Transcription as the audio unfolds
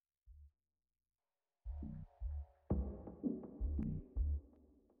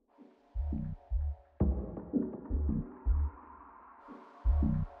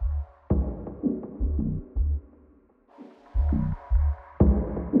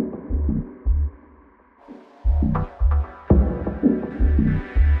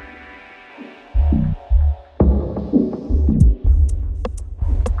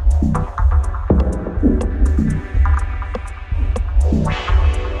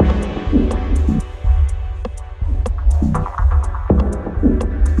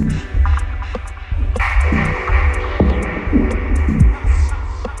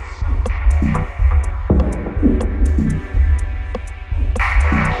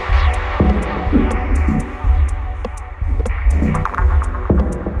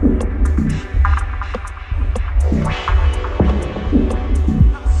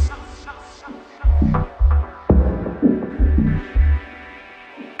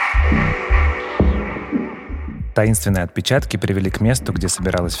Таинственные отпечатки привели к месту, где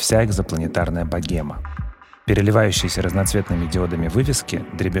собиралась вся экзопланетарная богема. Переливающиеся разноцветными диодами вывески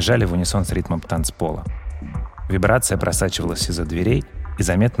дребезжали в унисон с ритмом танцпола. Вибрация просачивалась из-за дверей и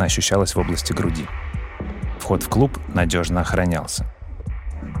заметно ощущалась в области груди. Вход в клуб надежно охранялся.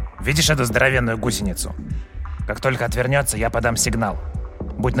 «Видишь эту здоровенную гусеницу? Как только отвернется, я подам сигнал.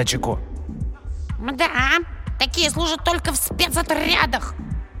 Будь начеку». Да, такие служат только в спецотрядах.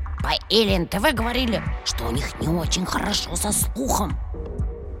 По ЛНТВ говорили, что у них не очень хорошо со слухом.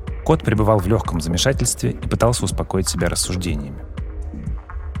 Кот пребывал в легком замешательстве и пытался успокоить себя рассуждениями.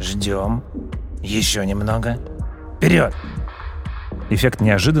 «Ждем. Еще немного. Вперед!» Эффект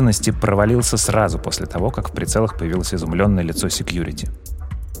неожиданности провалился сразу после того, как в прицелах появилось изумленное лицо секьюрити.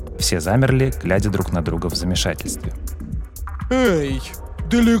 Все замерли, глядя друг на друга в замешательстве. «Эй,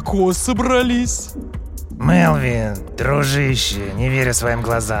 далеко собрались?» «Мелвин, дружище, не веря своим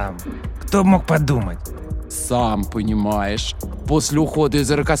глазам. Кто мог подумать?» «Сам понимаешь, после ухода из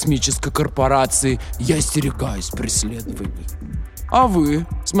аэрокосмической корпорации я остерегаюсь преследований. А вы,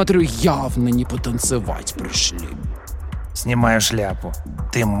 смотрю, явно не потанцевать пришли». «Снимаю шляпу.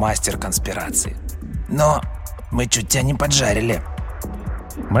 Ты мастер конспирации. Но мы чуть тебя не поджарили».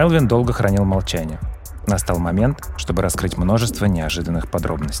 Мелвин долго хранил молчание. Настал момент, чтобы раскрыть множество неожиданных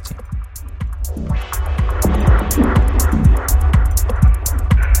подробностей.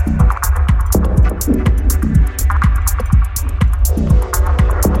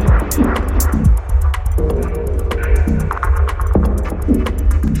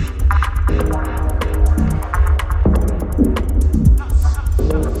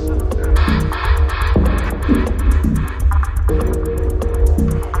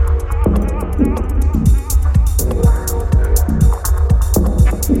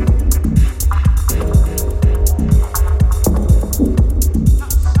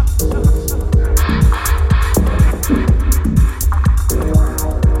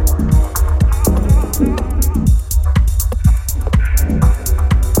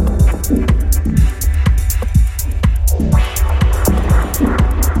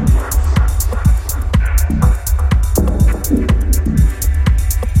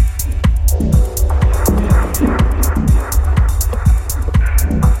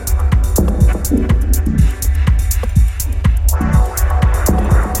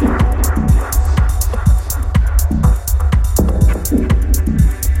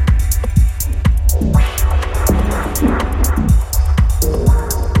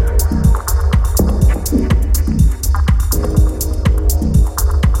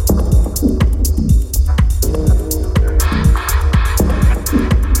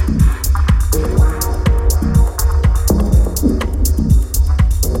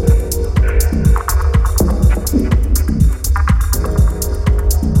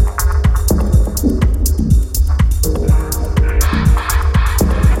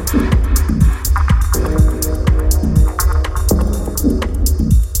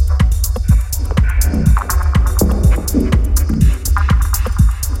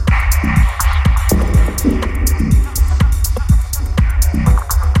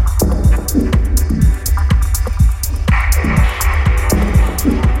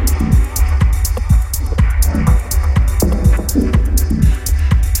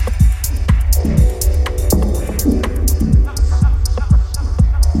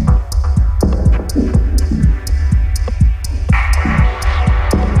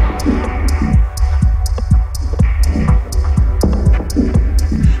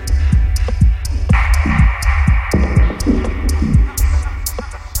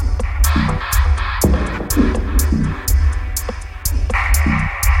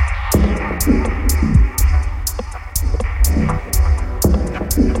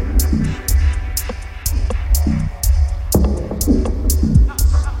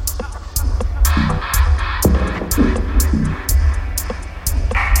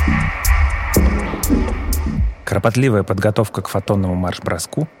 Кропотливая подготовка к фотонному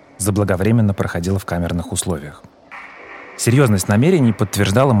марш-броску заблаговременно проходила в камерных условиях. Серьезность намерений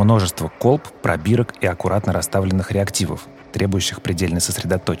подтверждало множество колб, пробирок и аккуратно расставленных реактивов, требующих предельной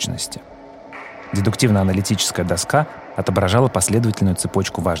сосредоточенности. Дедуктивно-аналитическая доска отображала последовательную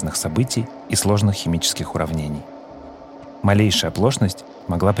цепочку важных событий и сложных химических уравнений. Малейшая оплошность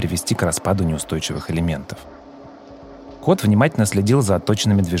могла привести к распаду неустойчивых элементов. Кот внимательно следил за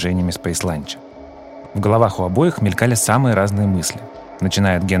отточенными движениями spclnch. В головах у обоих мелькали самые разные мысли,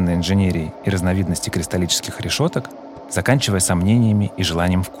 начиная от генной инженерии и разновидности кристаллических решеток, заканчивая сомнениями и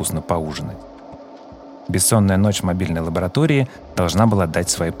желанием вкусно поужинать. Бессонная ночь в мобильной лаборатории должна была дать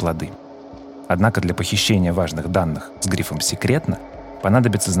свои плоды. Однако для похищения важных данных с грифом «секретно»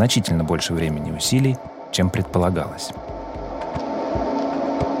 понадобится значительно больше времени и усилий, чем предполагалось.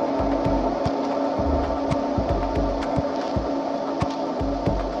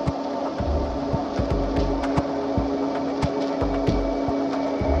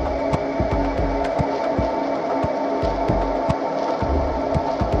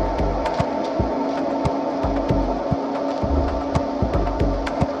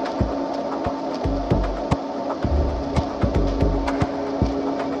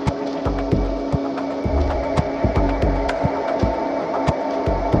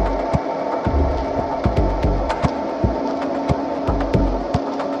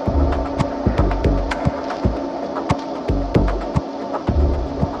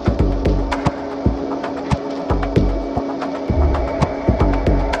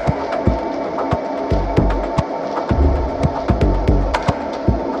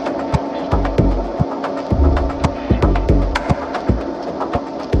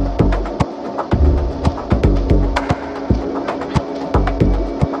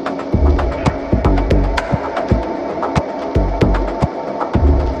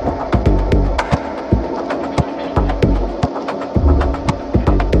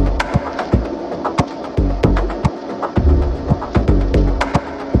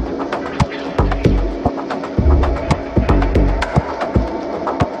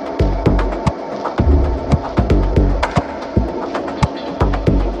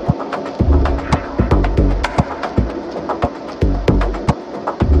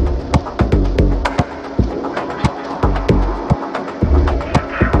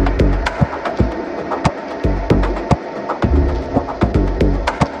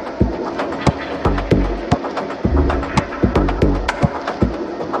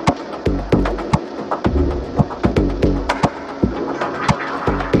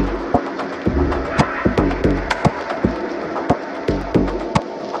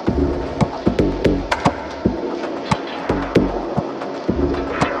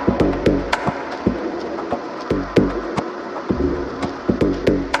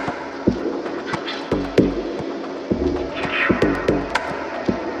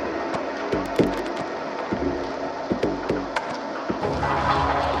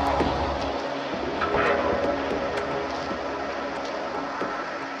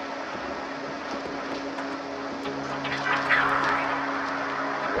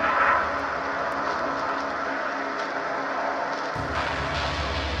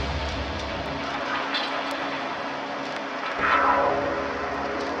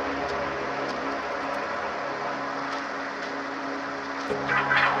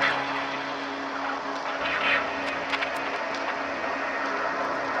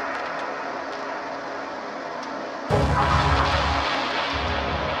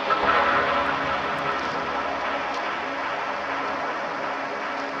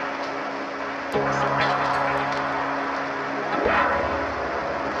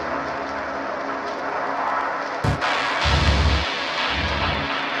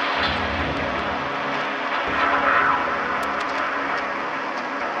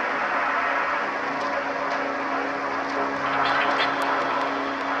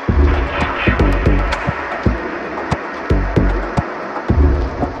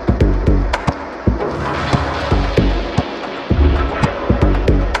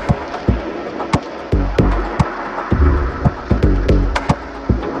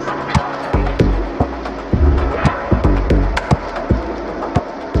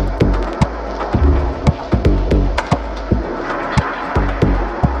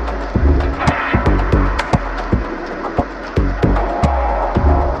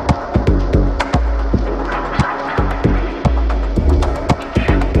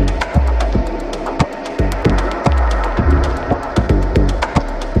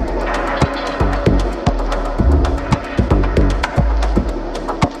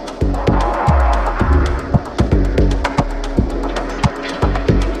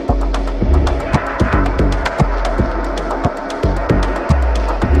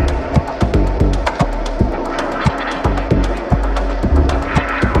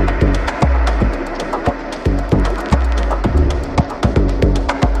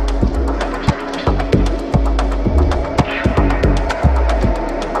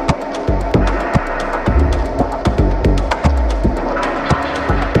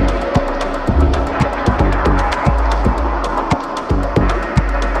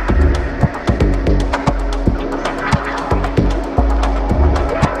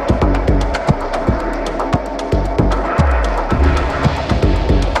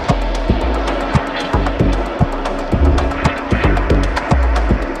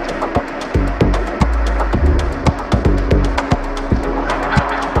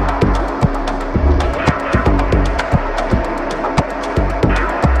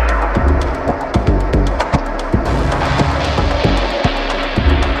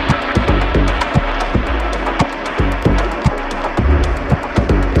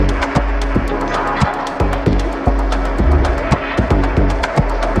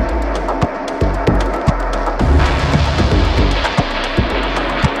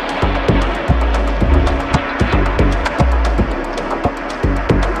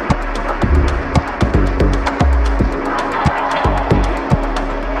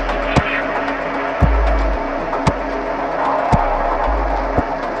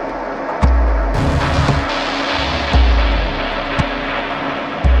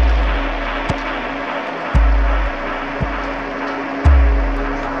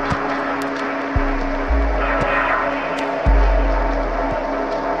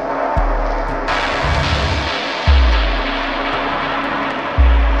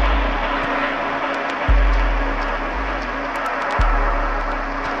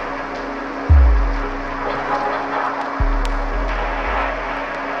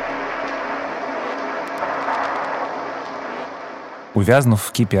 Увязнув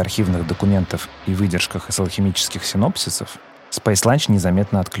в кипе архивных документов и выдержках из алхимических синопсисов, spclnch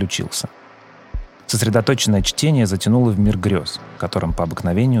незаметно отключился. Сосредоточенное чтение затянуло в мир грез, которым по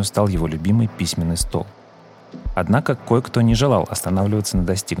обыкновению стал его любимый письменный стол. Однако кое-кто не желал останавливаться на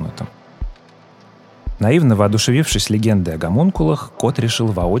достигнутом. Наивно воодушевившись легендой о гомункулах, кот решил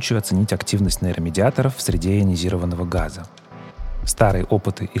воочию оценить активность нейромедиаторов в среде ионизированного газа. Старые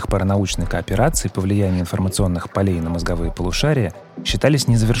опыты их паранаучной кооперации по влиянию информационных полей на мозговые полушария считались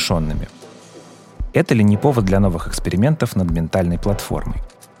незавершенными. Это ли не повод для новых экспериментов над ментальной платформой?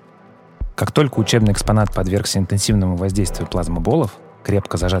 Как только учебный экспонат подвергся интенсивному воздействию плазмоболов,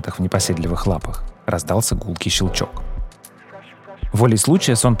 крепко зажатых в непоседливых лапах, раздался гулкий щелчок. Волей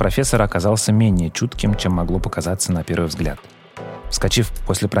случая сон профессора оказался менее чутким, чем могло показаться на первый взгляд. Вскочив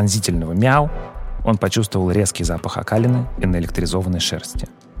после пронзительного «мяу», он почувствовал резкий запах окалины и наэлектризованной шерсти.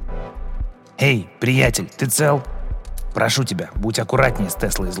 «Эй, приятель, ты цел? Прошу тебя, будь аккуратнее с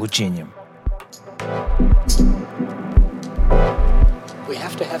Тесла-излучением». We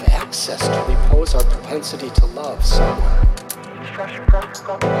have to have access to repose our propensity to love somewhere.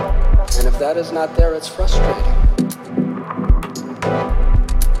 And if that is not there, it's frustrating.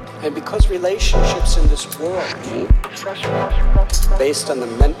 And because relationships in this world, based on the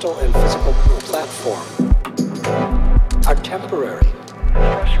mental and physical platform, are temporary,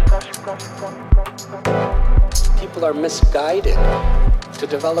 people are misguided to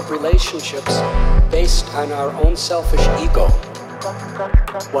develop relationships based on our own selfish ego.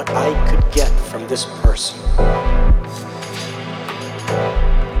 What I could get from this person.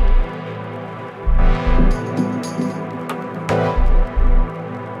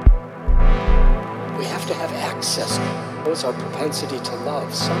 We have to have access to our propensity to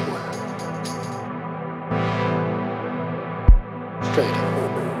love somewhere. Straight.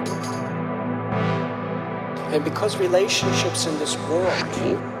 And because relationships in this world,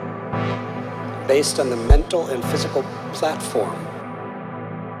 based on the mental and physical platform,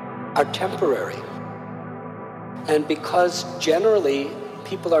 are temporary. And because generally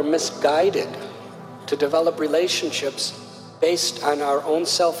people are misguided to develop relationships based on our own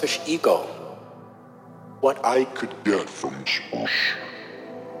selfish ego. What I could get from Smush.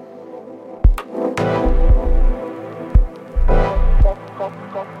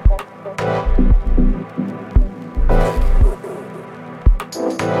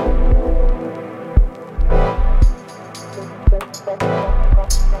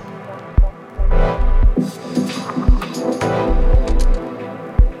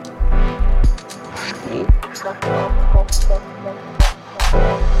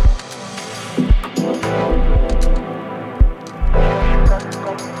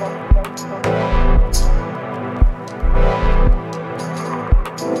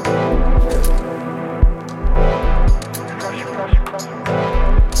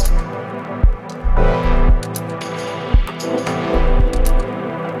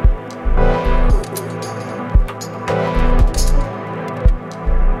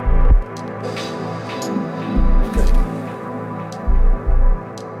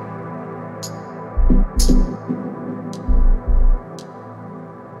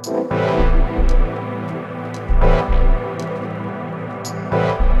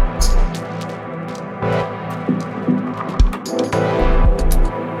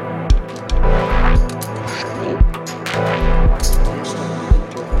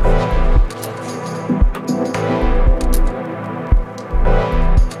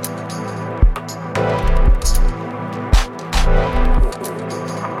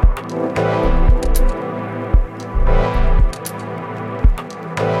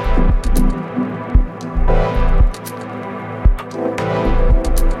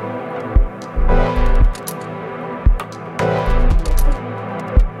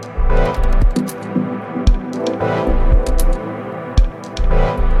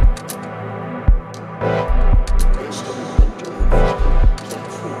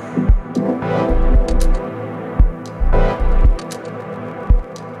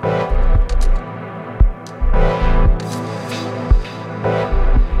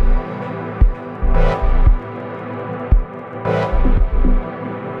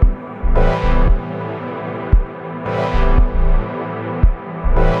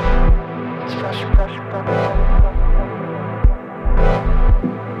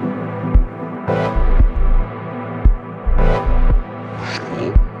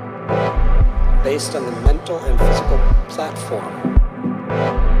 Based on the mental and physical platform.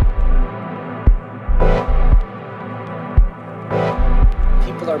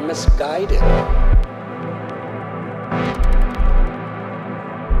 People are misguided.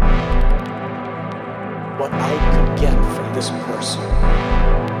 What I could get from this this person.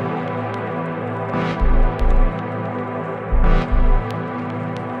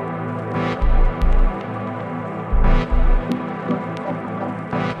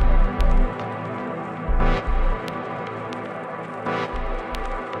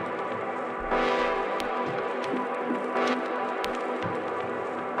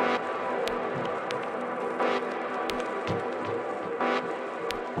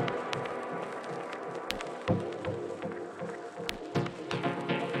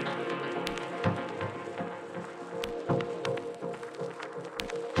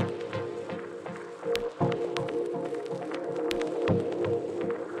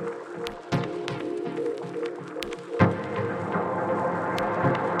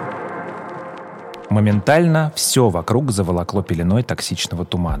 Моментально все вокруг заволокло пеленой токсичного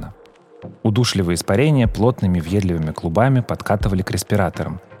тумана. Удушливые испарения плотными въедливыми клубами подкатывали к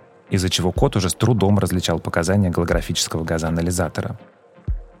респираторам, из-за чего кот уже с трудом различал показания голографического газоанализатора.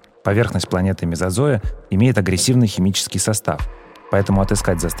 Поверхность планеты Мезозоя имеет агрессивный химический состав, поэтому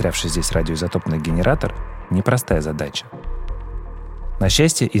отыскать застрявший здесь радиоизотопный генератор – непростая задача. На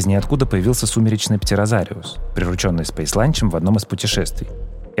счастье, из ниоткуда появился сумеречный птерозариус, прирученный спейсланчем в одном из путешествий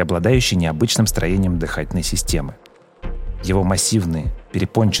и обладающий необычным строением дыхательной системы. Его массивные,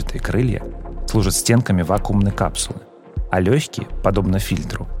 перепончатые крылья служат стенками вакуумной капсулы, а легкие, подобно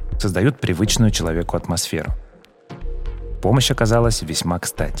фильтру, создают привычную человеку атмосферу. Помощь оказалась весьма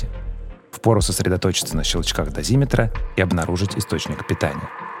кстати. Впору сосредоточиться на щелчках дозиметра и обнаружить источник питания.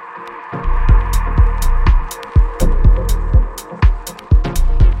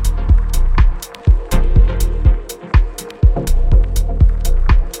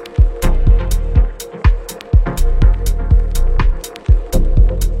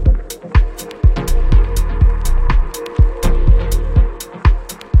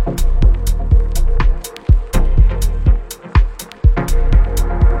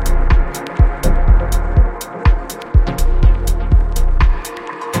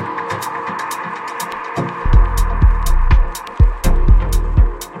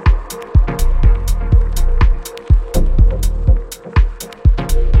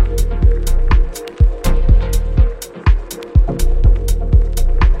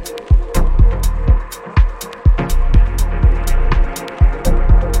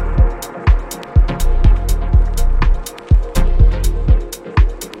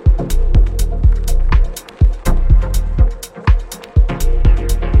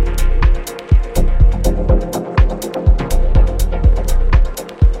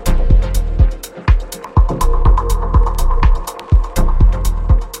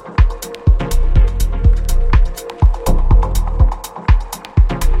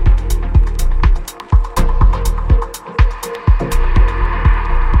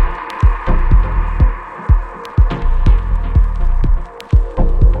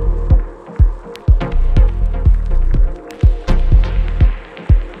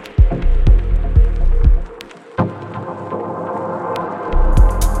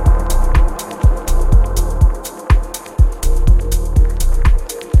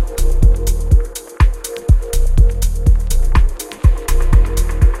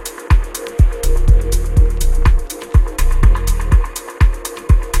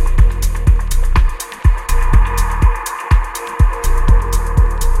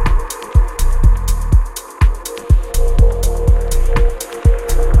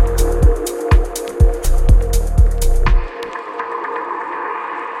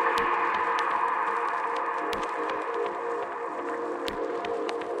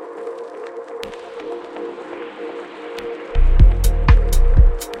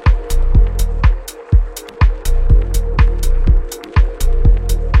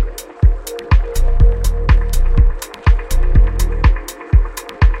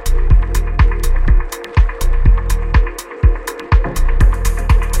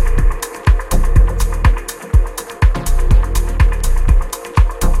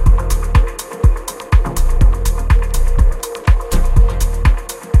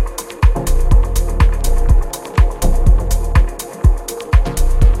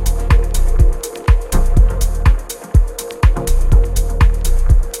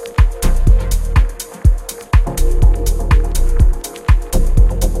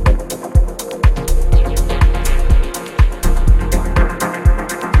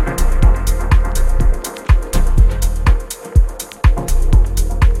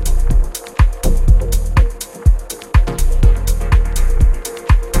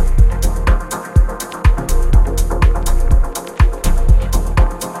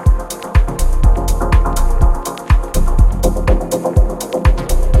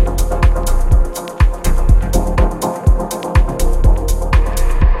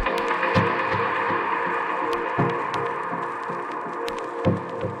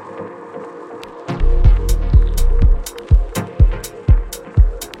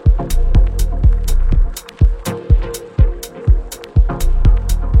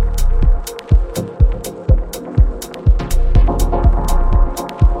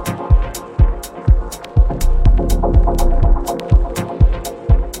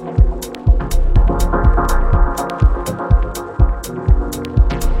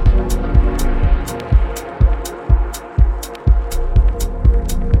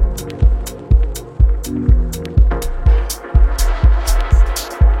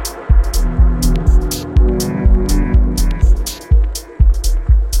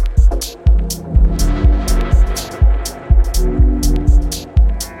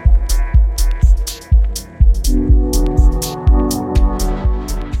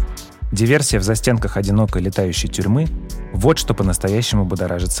 Диверсия в застенках одинокой летающей тюрьмы – вот что по-настоящему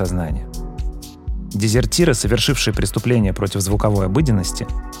будоражит сознание. Дезертиры, совершившие преступления против звуковой обыденности,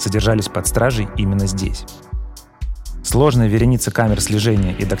 содержались под стражей именно здесь. Сложная вереница камер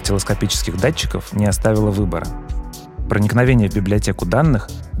слежения и дактилоскопических датчиков не оставила выбора. Проникновение в библиотеку данных,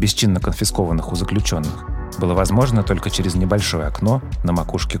 бесчинно конфискованных у заключенных, было возможно только через небольшое окно на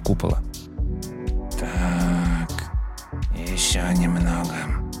макушке купола. Так, еще немного.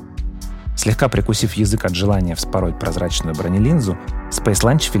 Слегка прикусив язык от желания вспороть прозрачную бронелинзу,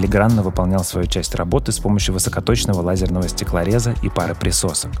 spclnch филигранно выполнял свою часть работы с помощью высокоточного лазерного стеклореза и пары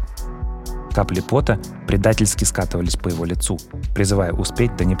присосок. Капли пота предательски скатывались по его лицу, призывая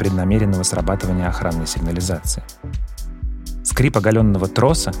успеть до непреднамеренного срабатывания охранной сигнализации. Скрип оголенного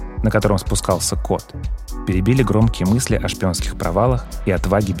троса, на котором спускался кот, перебили громкие мысли о шпионских провалах и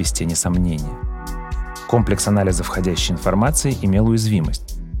отваге без тени сомнения. Комплекс анализа входящей информации имел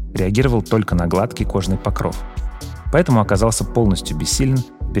уязвимость, реагировал только на гладкий кожный покров, поэтому оказался полностью бессилен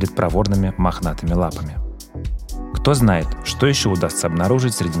перед проворными мохнатыми лапами. Кто знает, что еще удастся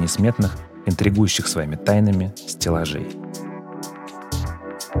обнаружить среди несметных, интригующих своими тайнами стеллажей.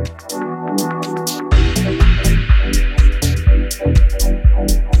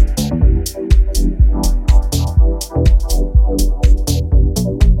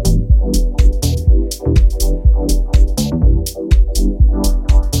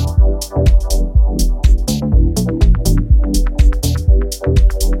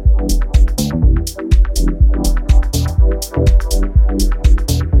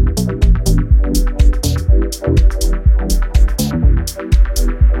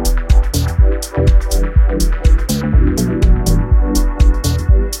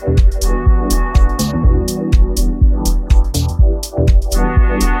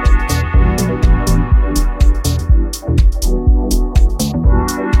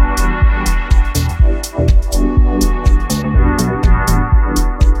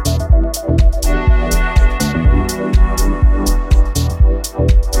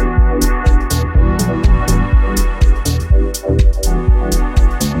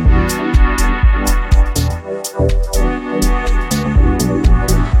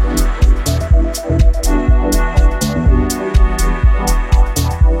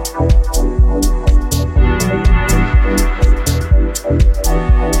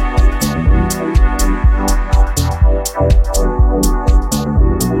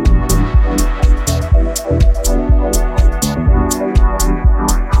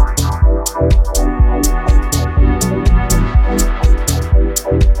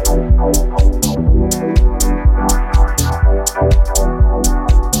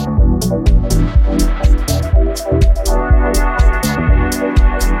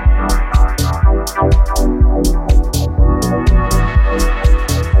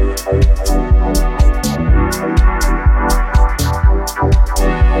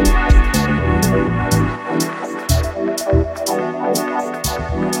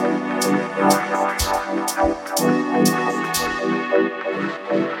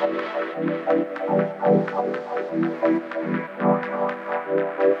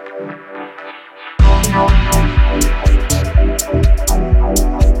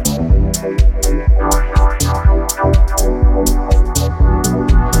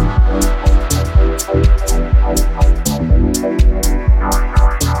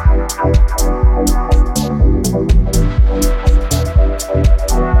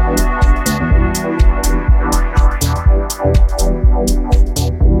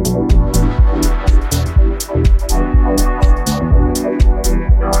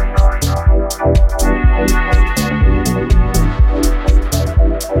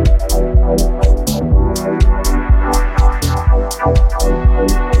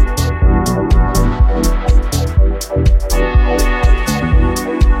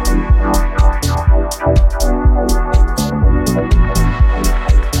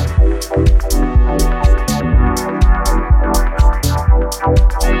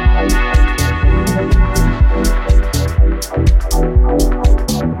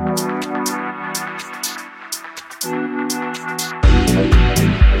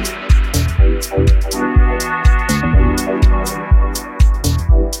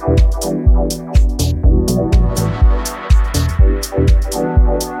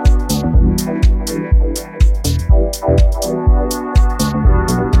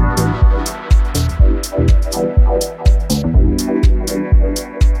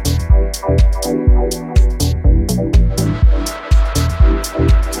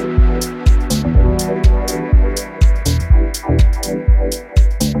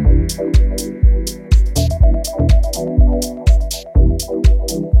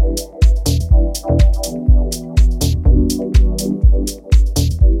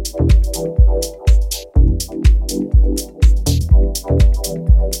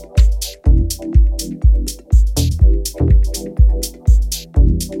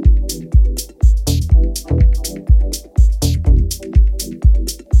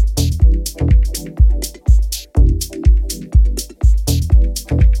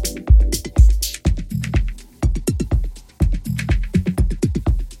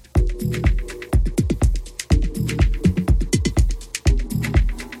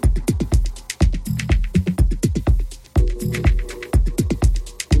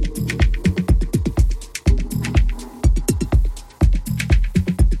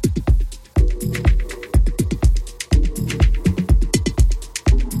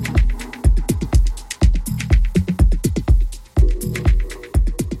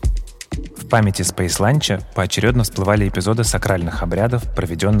 памяти спцлнч поочередно всплывали эпизоды сакральных обрядов,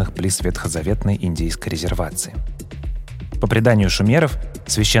 проведенных близ ветхозаветной индейской резервации. По преданию шумеров,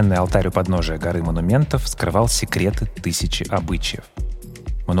 священный алтарь у подножия горы монументов скрывал секреты тысячи обычаев.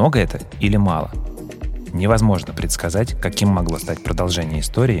 Много это или мало? Невозможно предсказать, каким могло стать продолжение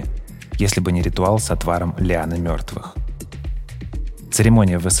истории, если бы не ритуал с отваром лианы мертвых.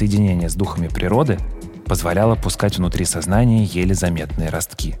 Церемония воссоединения с духами природы позволяла пускать внутри сознания еле заметные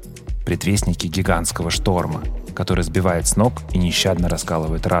ростки, предвестники гигантского шторма, который сбивает с ног и нещадно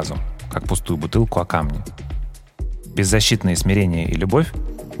раскалывает разум, как пустую бутылку о камни. Беззащитное смирение и любовь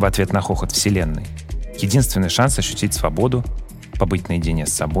в ответ на хохот Вселенной — единственный шанс ощутить свободу, побыть наедине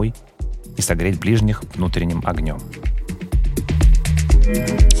с собой и согреть ближних внутренним огнем.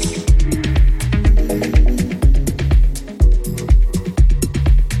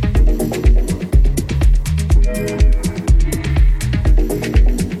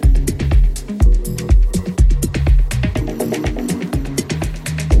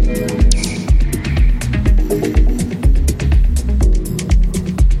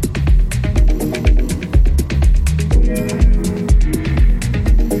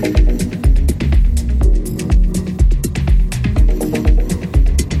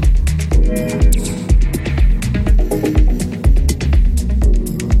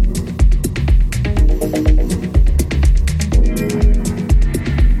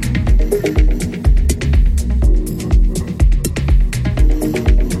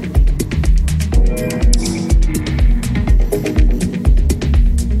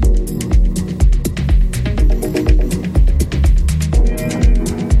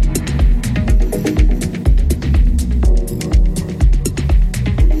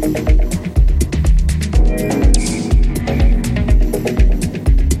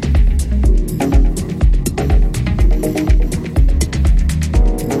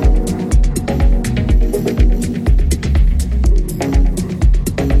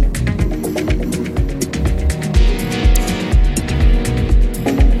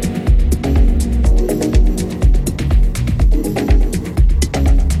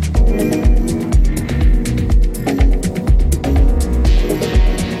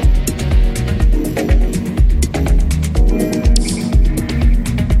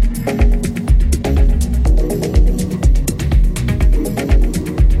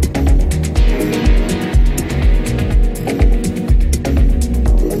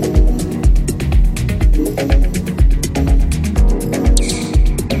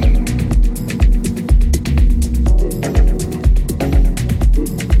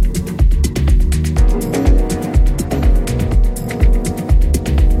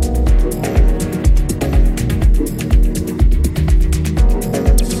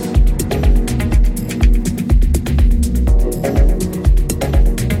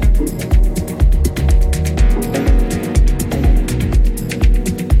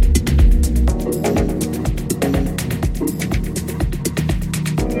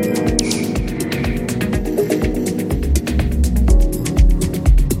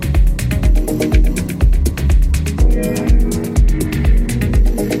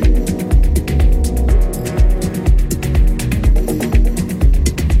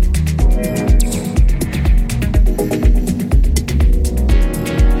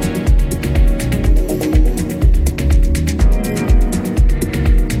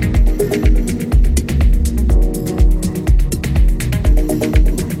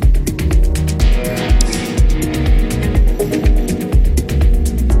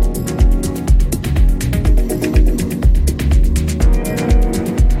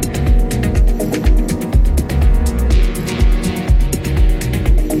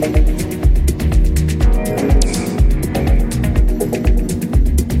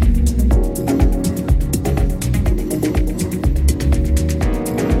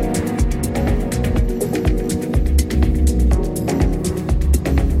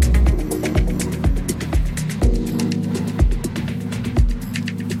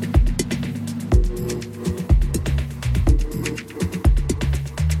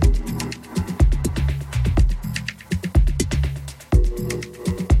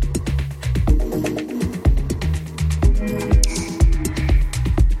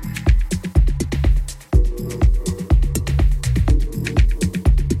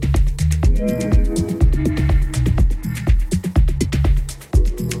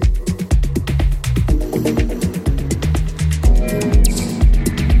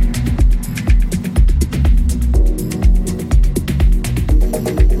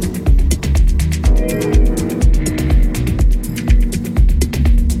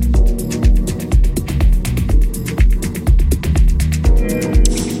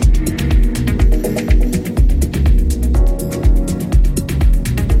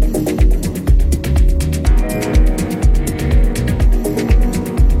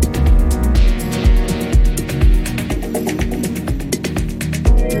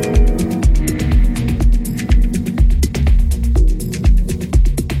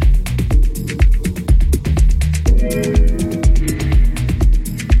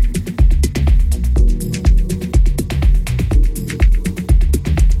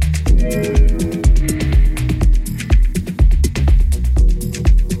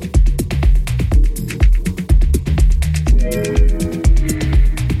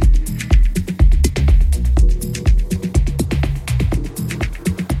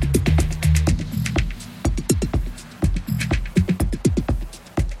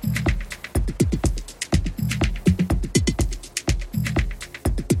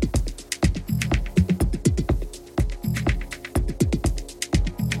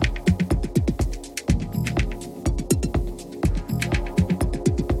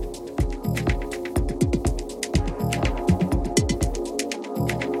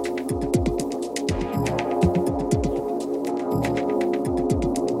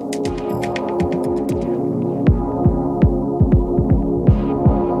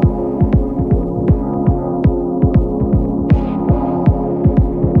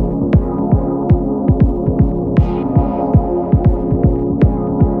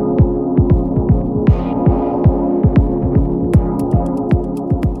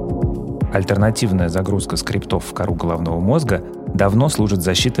 альтернативная загрузка скриптов в кору головного мозга давно служит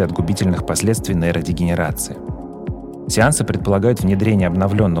защитой от губительных последствий нейродегенерации. Сеансы предполагают внедрение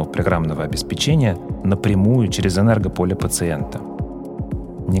обновленного программного обеспечения напрямую через энергополе пациента.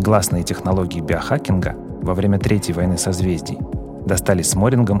 Негласные технологии биохакинга во время Третьей войны созвездий достались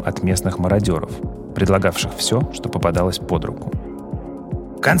Сморингам от местных мародеров, предлагавших все, что попадалось под руку.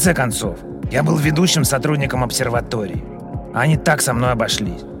 В конце концов, я был ведущим сотрудником обсерватории. А они так со мной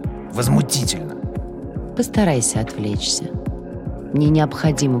обошлись. Возмутительно. Постарайся отвлечься. Мне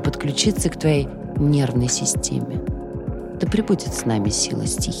необходимо подключиться к твоей нервной системе. Да пребудет с нами сила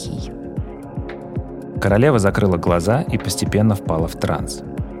стихий. Королева закрыла глаза и постепенно впала в транс.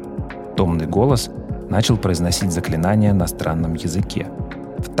 Томный голос начал произносить заклинания на странном языке,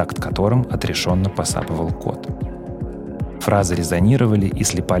 в такт которым отрешенно посапывал кот. Фразы резонировали и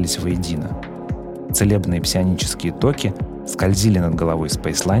слипались воедино. Целебные псионические токи скользили над головой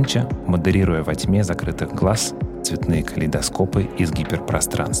спцлнча, модерируя во тьме закрытых глаз цветные калейдоскопы из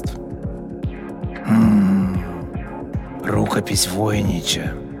гиперпространств. Рукопись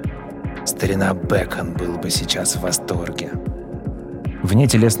Войнича. Старина Бэкон был бы сейчас в восторге.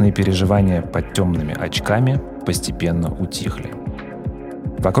 Внетелесные переживания под темными очками постепенно утихли.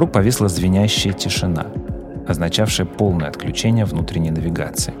 Вокруг повисла звенящая тишина, означавшая полное отключение внутренней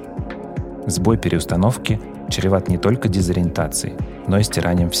навигации. Сбой переустановки чреват не только дезориентацией, но и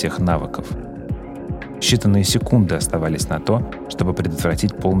стиранием всех навыков. Считанные секунды оставались на то, чтобы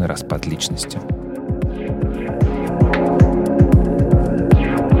предотвратить полный распад личности.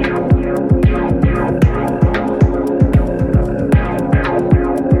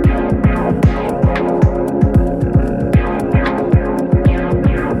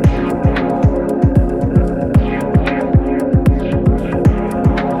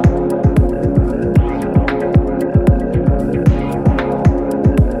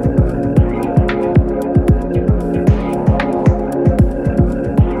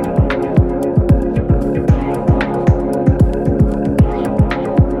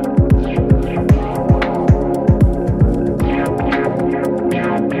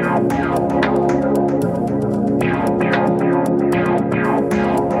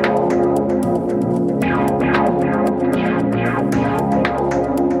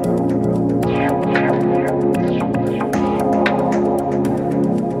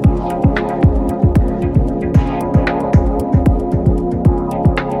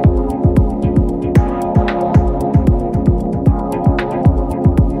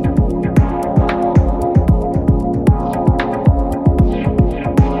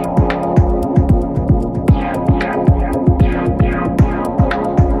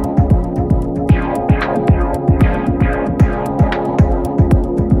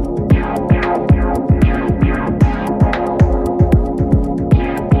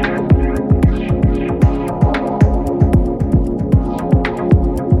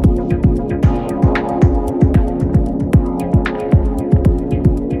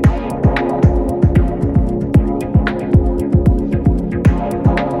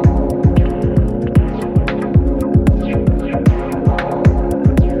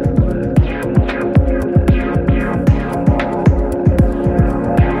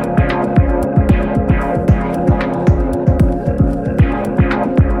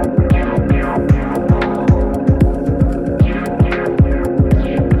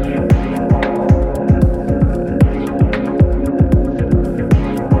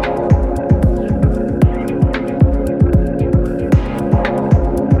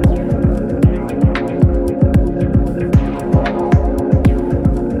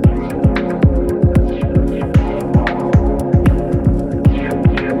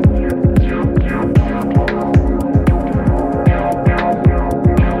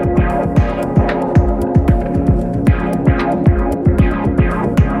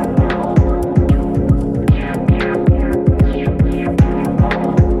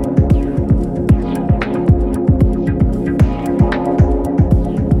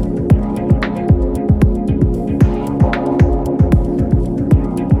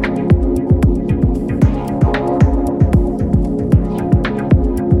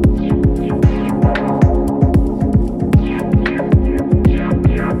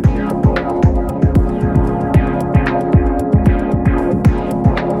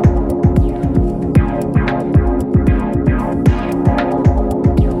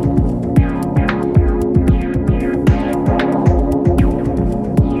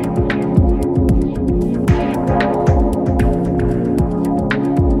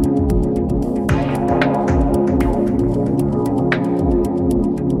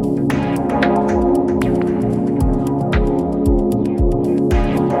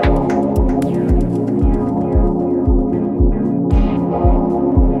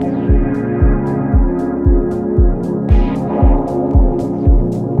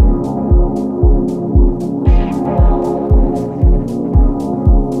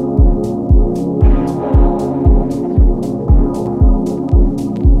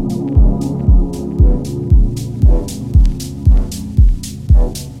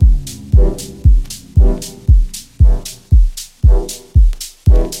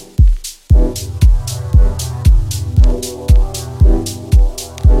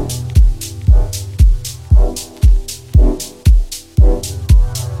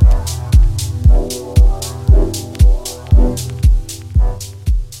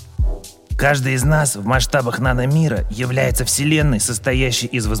 Каждый из нас в масштабах наномира является вселенной, состоящей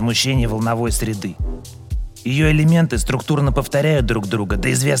из возмущений волновой среды. Ее элементы структурно повторяют друг друга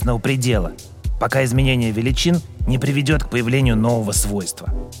до известного предела, пока изменение величин не приведет к появлению нового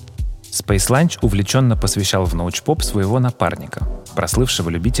свойства. spclnch увлеченно посвящал в научпоп своего напарника, прослывшего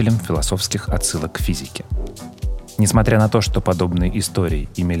любителем философских отсылок к физике. Несмотря на то, что подобные истории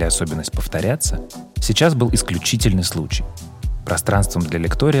имели особенность повторяться, сейчас был исключительный случай. Пространством для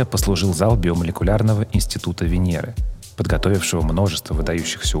лектория послужил зал биомолекулярного института Венеры, подготовившего множество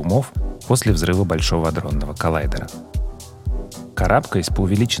выдающихся умов после взрыва Большого адронного коллайдера. Карабкаясь по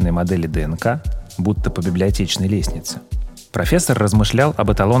увеличенной модели ДНК, будто по библиотечной лестнице, профессор размышлял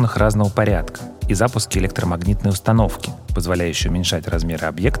об эталонах разного порядка и запуске электромагнитной установки, позволяющей уменьшать размеры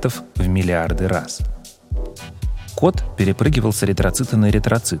объектов в миллиарды раз. Кот перепрыгивал с эритроцита на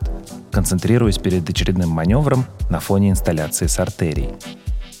эритроцит, концентрируясь перед очередным маневром на фоне инсталляции с артерией.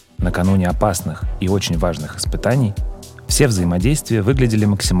 Накануне опасных и очень важных испытаний все взаимодействия выглядели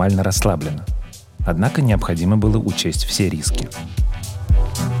максимально расслабленно. Однако необходимо было учесть все риски.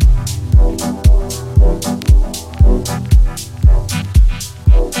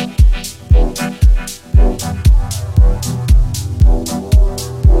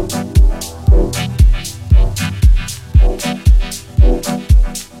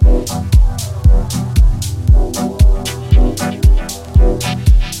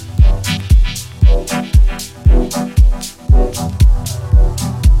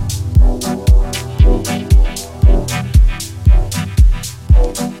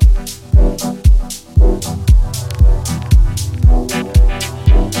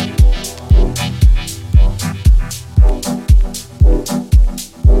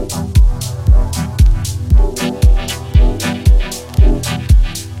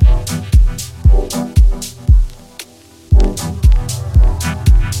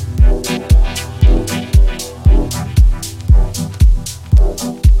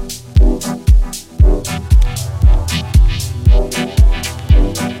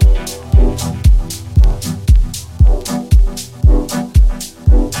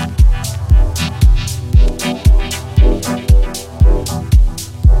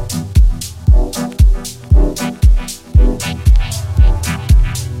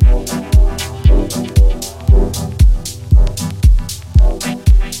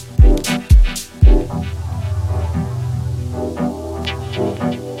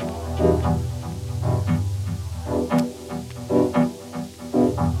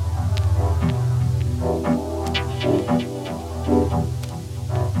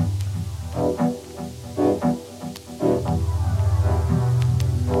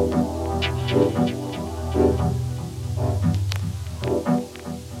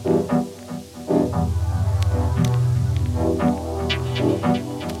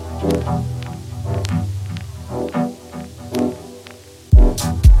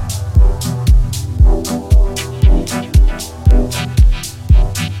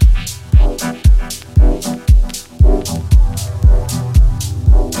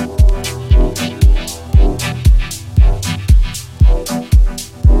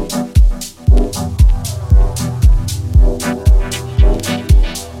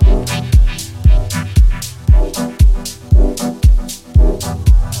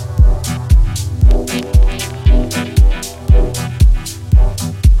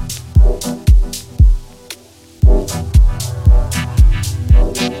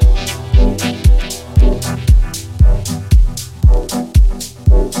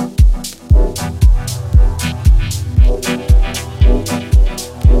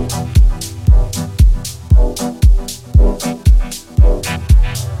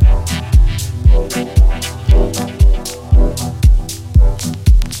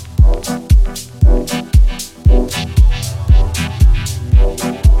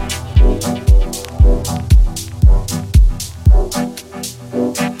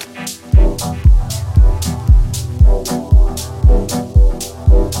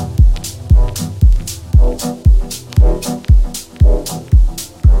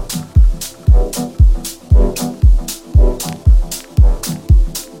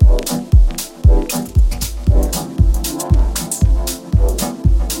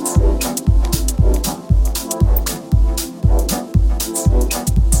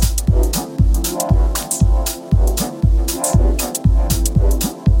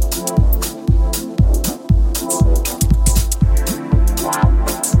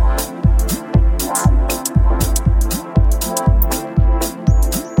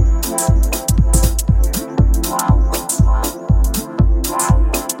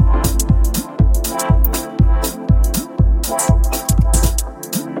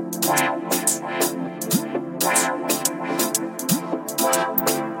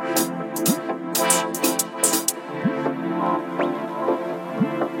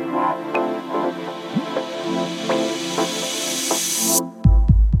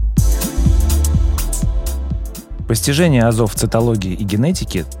 Постижение азов в цитологии и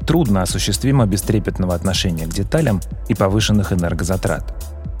генетике трудно осуществимо без трепетного отношения к деталям и повышенных энергозатрат.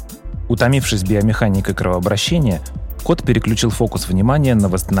 Утомившись биомеханикой кровообращения, кот переключил фокус внимания на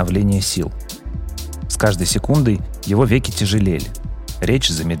восстановление сил. С каждой секундой его веки тяжелели, речь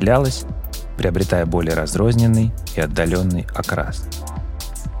замедлялась, приобретая более разрозненный и отдаленный окрас.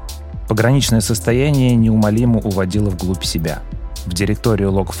 Пограничное состояние неумолимо уводило вглубь себя, в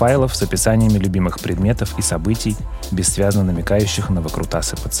директорию лог-файлов с описаниями любимых предметов и событий, бессвязно намекающих на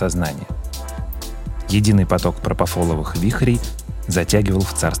выкрутасы подсознания. Единый поток пропофоловых вихрей затягивал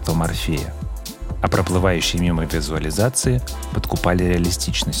в царство Морфея, а проплывающие мимо визуализации подкупали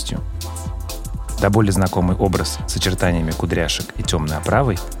реалистичностью. До боли знакомый образ с очертаниями кудряшек и темной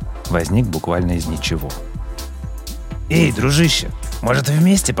оправой возник буквально из ничего. Эй, дружище, может,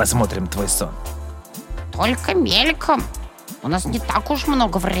 вместе посмотрим твой сон? Только мельком. У нас не так уж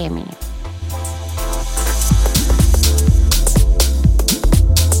много времени.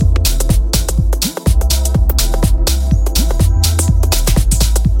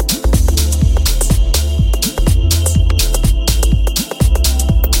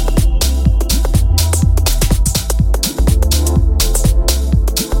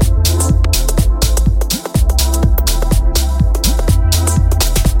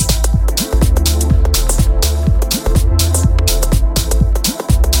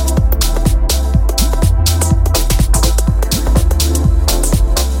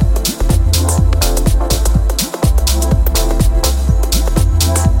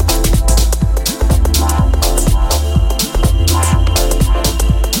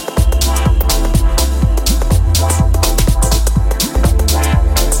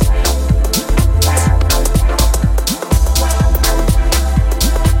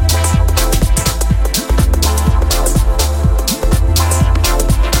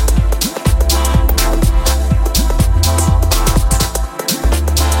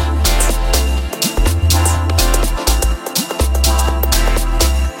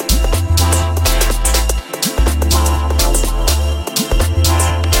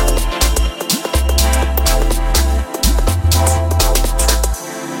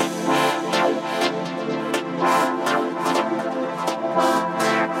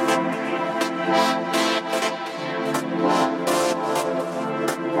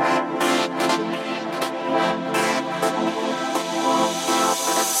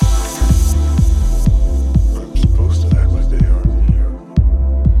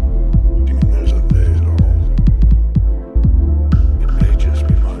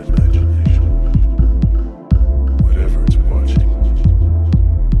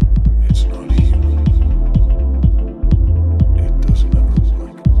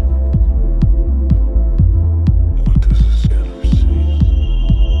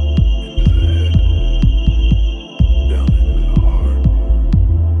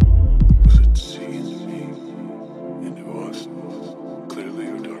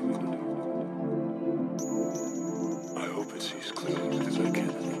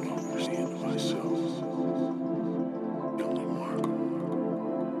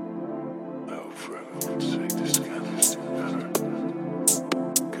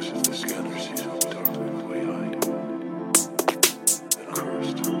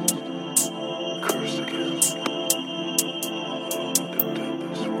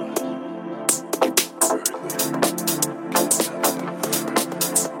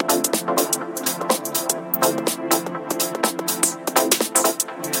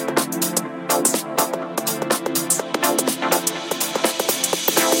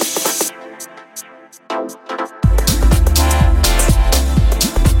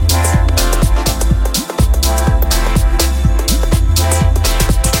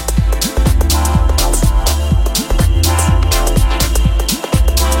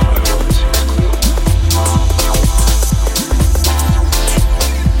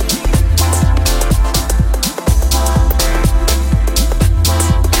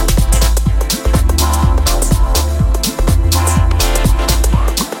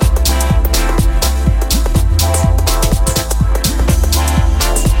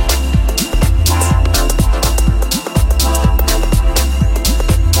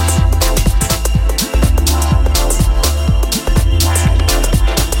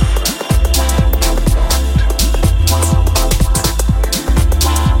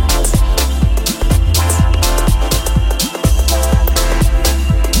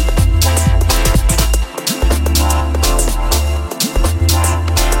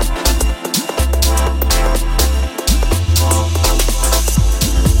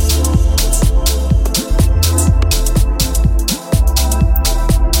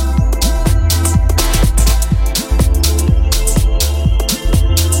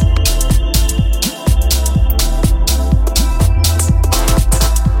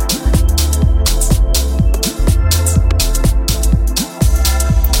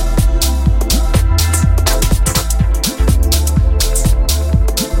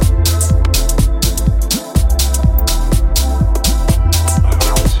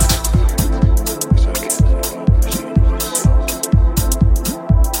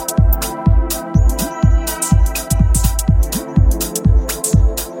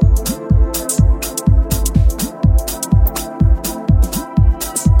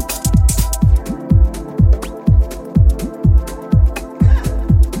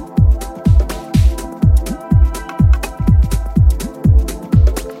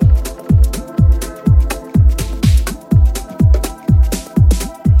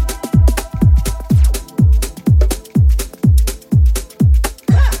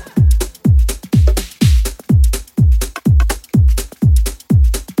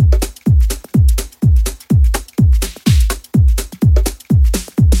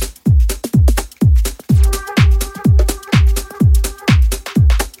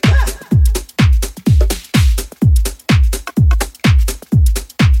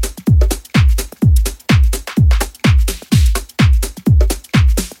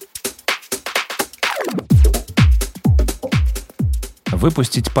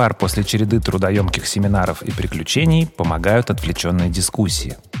 Выпустить пар после череды трудоемких семинаров и приключений помогают отвлеченные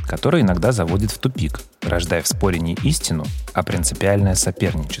дискуссии, которые иногда заводят в тупик, рождая в споре не истину, а принципиальное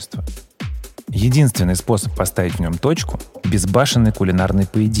соперничество. Единственный способ поставить в нем точку – безбашенный кулинарный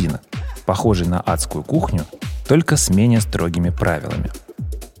поединок, похожий на адскую кухню, только с менее строгими правилами.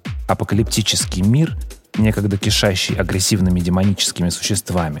 Апокалиптический мир, некогда кишащий агрессивными демоническими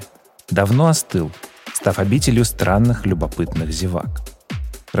существами, давно остыл, став обителью странных любопытных зевак.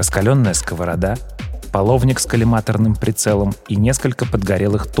 Раскаленная сковорода, половник с коллиматорным прицелом и несколько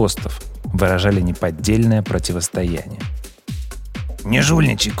подгорелых тостов выражали неподдельное противостояние. Не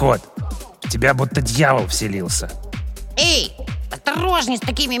жульничай, кот! В тебя будто дьявол вселился. Эй, осторожней с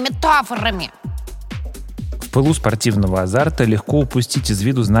такими метафорами. В пылу спортивного азарта легко упустить из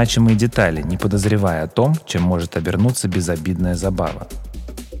виду значимые детали, не подозревая о том, чем может обернуться безобидная забава.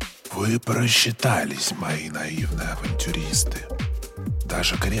 Вы просчитались, мои наивные авантюристы.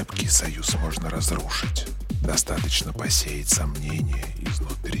 Даже крепкий союз можно разрушить. Достаточно посеять сомнения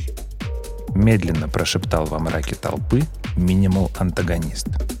изнутри. Медленно прошептал во мраке толпы минимал-антагонист.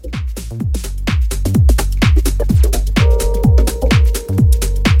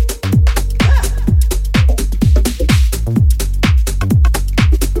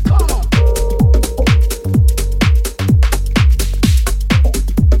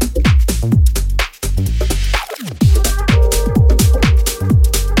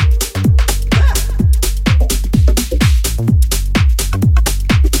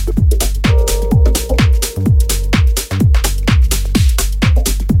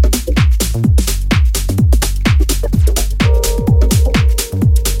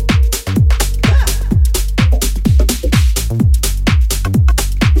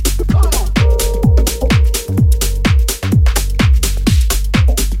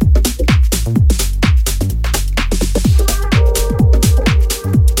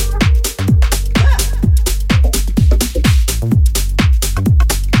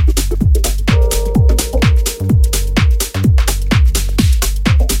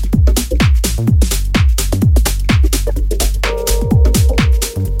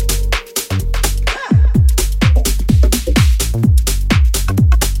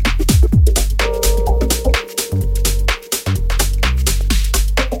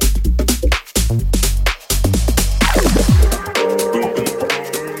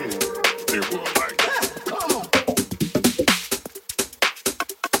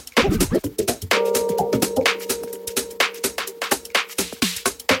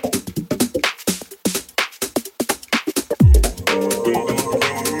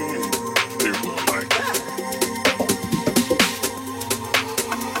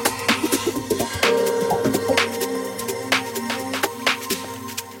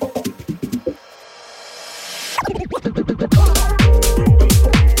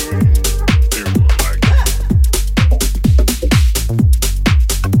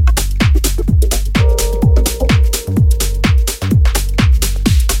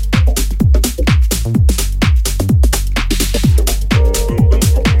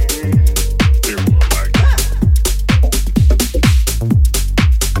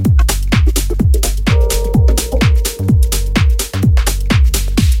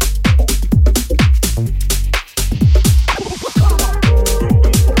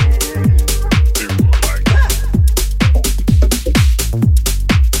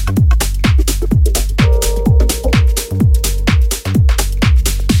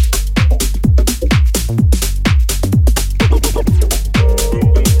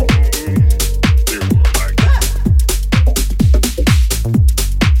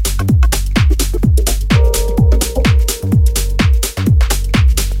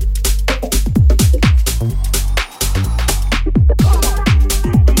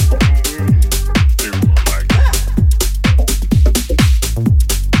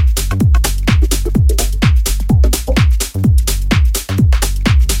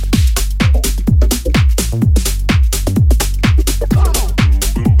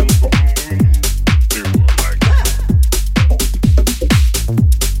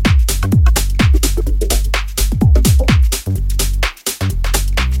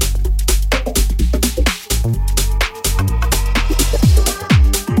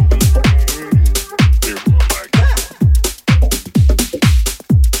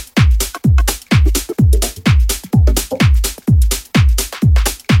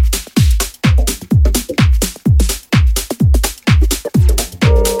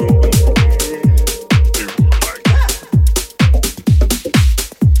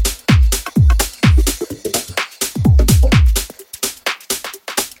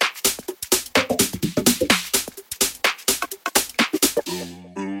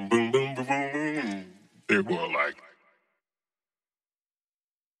 more like